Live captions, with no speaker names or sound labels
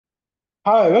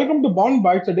Hi, welcome to Bond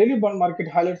Bytes, a daily bond market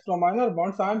highlights from minor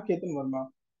bonds. I am Ketan Verma.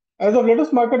 As of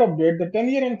latest market update, the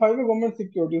 10-year and 5-year government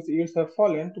securities yields have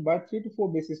fallen to by 3 to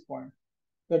 4 basis points.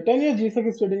 The 10-year gsec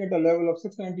is trading at a level of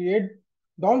 698,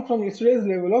 down from yesterday's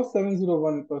level of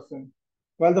 701%,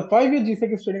 while the 5-year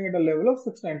gsec is trading at a level of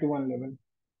 691 level.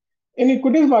 In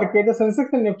equities market, the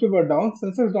Sensex and Nifty were down,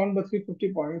 Sensex down by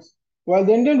 350 points, while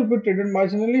the Indian rupee traded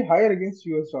marginally higher against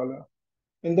US dollar.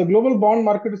 In the global bond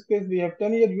market space, we have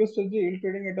 10-year US Treasury yield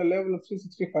trading at a level of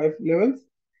 365 levels,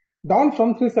 down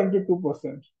from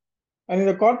 372%. And in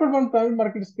the corporate bond private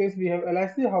market space, we have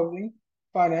LIC Housing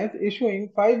Finance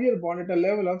issuing 5-year bond at a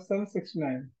level of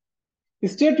 769.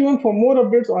 Stay tuned for more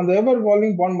updates on the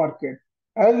ever-evolving bond market.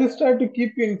 As we strive to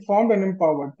keep you informed and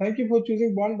empowered, thank you for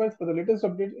choosing Bond Bytes for the latest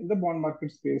updates in the bond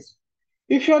market space.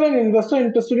 If you are an investor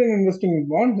interested in investing in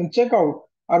bonds, then check out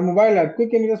our mobile app,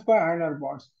 Quick Invest by INR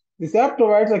Bonds. This app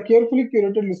provides a carefully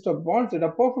curated list of bonds that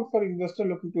are perfect for investors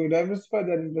looking to diversify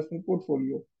their investment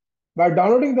portfolio. By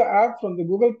downloading the app from the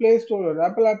Google Play Store or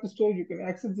Apple App Store, you can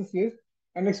access this list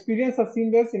and experience a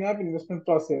seamless in-app investment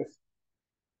process.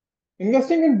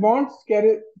 Investing in bonds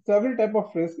carries several types of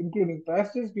risk, including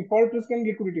price risk, default risk, and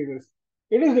liquidity risk.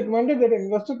 It is recommended that an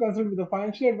investor consult with a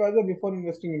financial advisor before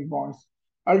investing in bonds.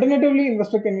 Alternatively,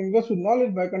 investor can invest with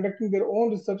knowledge by conducting their own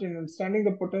research and understanding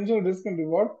the potential risk and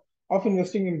reward of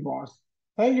investing in bonds.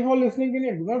 Thank you for listening in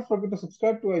and do not forget to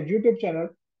subscribe to our YouTube channel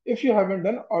if you haven't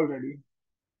done already.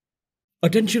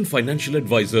 Attention financial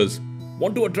advisors.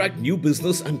 Want to attract new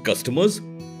business and customers?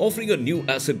 Offering a new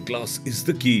asset class is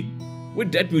the key.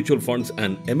 With debt mutual funds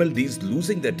and MLDs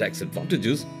losing their tax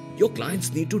advantages, your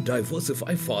clients need to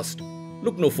diversify fast.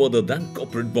 Look no further than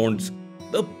corporate bonds,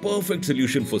 the perfect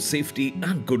solution for safety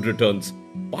and good returns.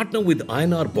 Partner with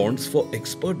INR Bonds for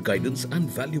expert guidance and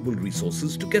valuable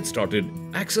resources to get started.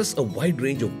 Access a wide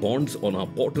range of bonds on our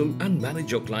portal and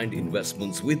manage your client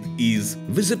investments with ease.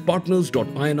 Visit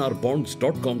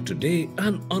partners.inrbonds.com today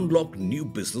and unlock new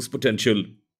business potential.